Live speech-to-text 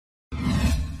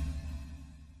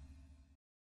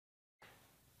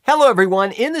Hello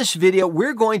everyone, in this video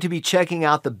we're going to be checking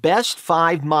out the best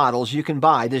 5 models you can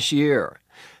buy this year.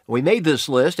 We made this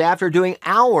list after doing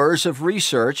hours of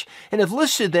research and have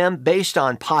listed them based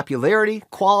on popularity,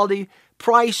 quality,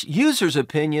 price, users'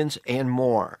 opinions, and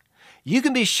more. You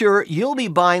can be sure you'll be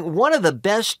buying one of the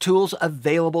best tools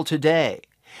available today.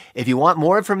 If you want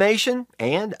more information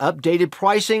and updated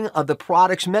pricing of the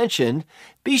products mentioned,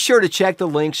 be sure to check the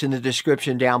links in the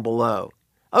description down below.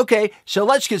 Okay, so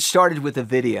let's get started with the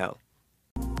video.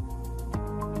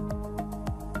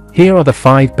 Here are the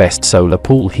 5 best solar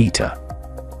pool heater.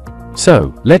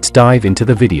 So, let's dive into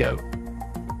the video.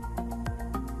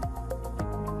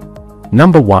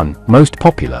 Number 1, most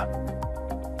popular.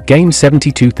 Game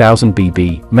 72000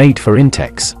 BB, made for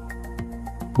Intex.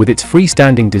 With its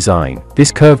freestanding design,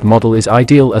 this curved model is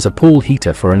ideal as a pool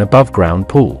heater for an above-ground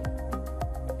pool.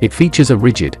 It features a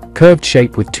rigid, curved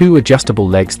shape with 2 adjustable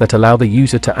legs that allow the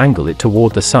user to angle it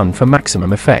toward the sun for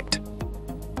maximum effect.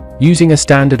 Using a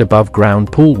standard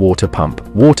above-ground pool water pump,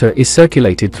 water is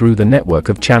circulated through the network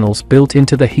of channels built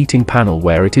into the heating panel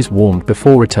where it is warmed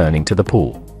before returning to the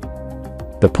pool.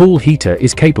 The pool heater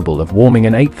is capable of warming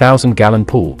an 8,000-gallon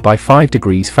pool by 5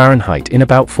 degrees Fahrenheit in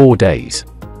about 4 days.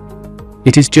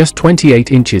 It is just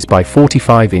 28 inches by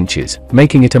 45 inches,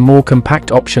 making it a more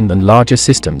compact option than larger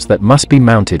systems that must be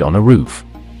mounted on a roof.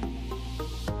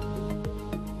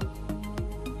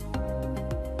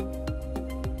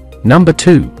 Number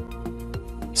 2.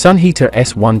 SunHeater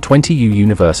S120U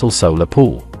Universal Solar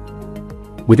Pool.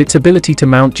 With its ability to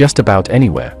mount just about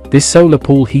anywhere, this solar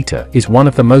pool heater is one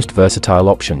of the most versatile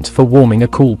options for warming a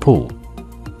cool pool.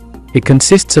 It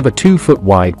consists of a 2-foot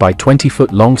wide by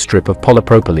 20-foot long strip of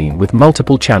polypropylene with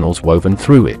multiple channels woven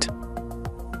through it.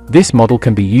 This model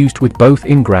can be used with both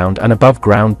in-ground and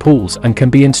above-ground pools and can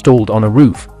be installed on a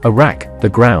roof, a rack, the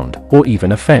ground, or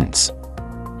even a fence.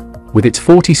 With its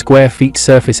 40 square feet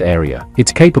surface area,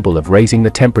 it's capable of raising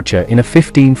the temperature in a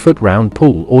 15-foot round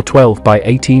pool or 12 by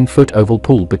 18-foot oval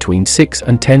pool between 6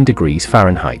 and 10 degrees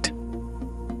Fahrenheit.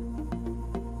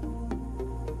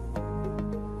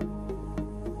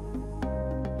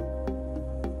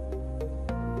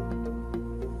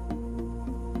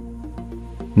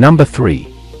 Number 3.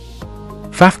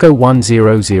 Fafco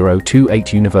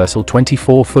 10028 Universal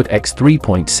 24-foot x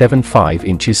 3.75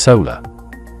 inches solar.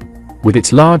 With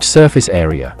its large surface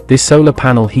area, this solar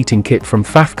panel heating kit from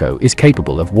Fafco is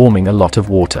capable of warming a lot of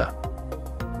water.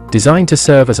 Designed to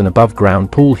serve as an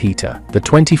above-ground pool heater, the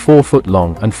 24-foot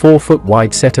long and 4-foot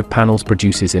wide set of panels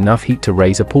produces enough heat to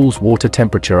raise a pool's water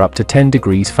temperature up to 10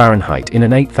 degrees Fahrenheit in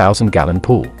an 8,000-gallon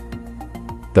pool.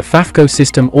 The Fafco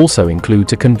system also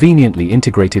includes a conveniently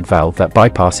integrated valve that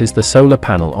bypasses the solar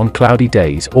panel on cloudy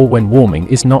days or when warming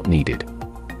is not needed.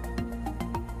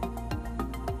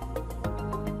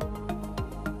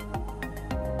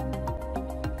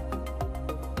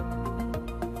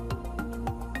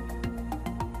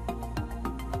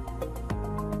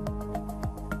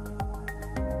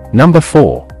 Number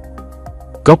 4.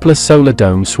 Goplus Solar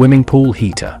Dome Swimming Pool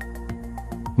Heater.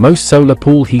 Most solar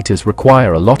pool heaters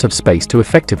require a lot of space to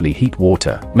effectively heat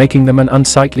water, making them an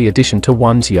unsightly addition to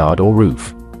one's yard or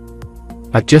roof.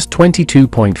 At just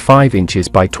 22.5 inches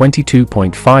by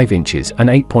 22.5 inches and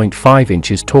 8.5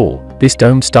 inches tall, this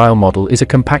dome-style model is a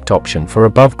compact option for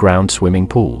above-ground swimming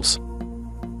pools.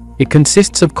 It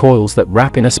consists of coils that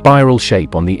wrap in a spiral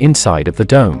shape on the inside of the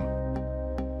dome.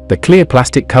 The clear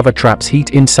plastic cover traps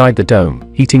heat inside the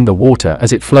dome, heating the water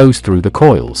as it flows through the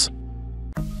coils.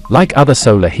 Like other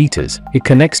solar heaters, it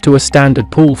connects to a standard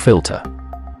pool filter.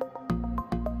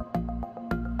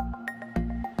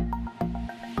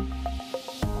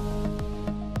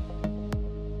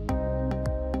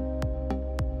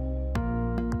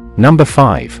 Number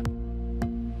 5.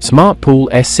 Smart Pool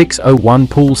S601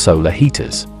 Pool Solar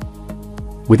Heaters.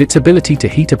 With its ability to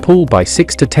heat a pool by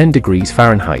 6 to 10 degrees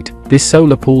Fahrenheit, this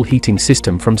solar pool heating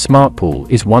system from Smart Pool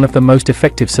is one of the most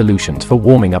effective solutions for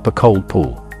warming up a cold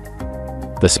pool.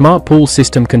 The Smart Pool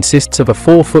system consists of a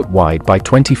 4-foot wide by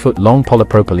 20-foot long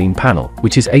polypropylene panel,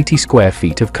 which is 80 square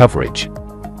feet of coverage.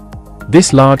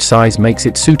 This large size makes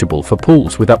it suitable for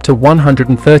pools with up to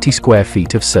 130 square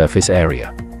feet of surface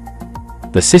area.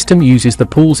 The system uses the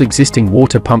pool's existing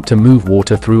water pump to move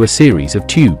water through a series of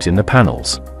tubes in the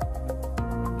panels.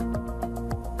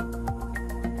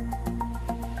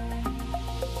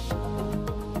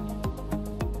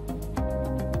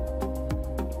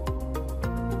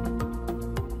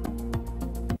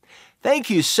 Thank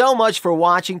you so much for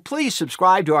watching. Please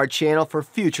subscribe to our channel for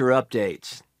future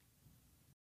updates.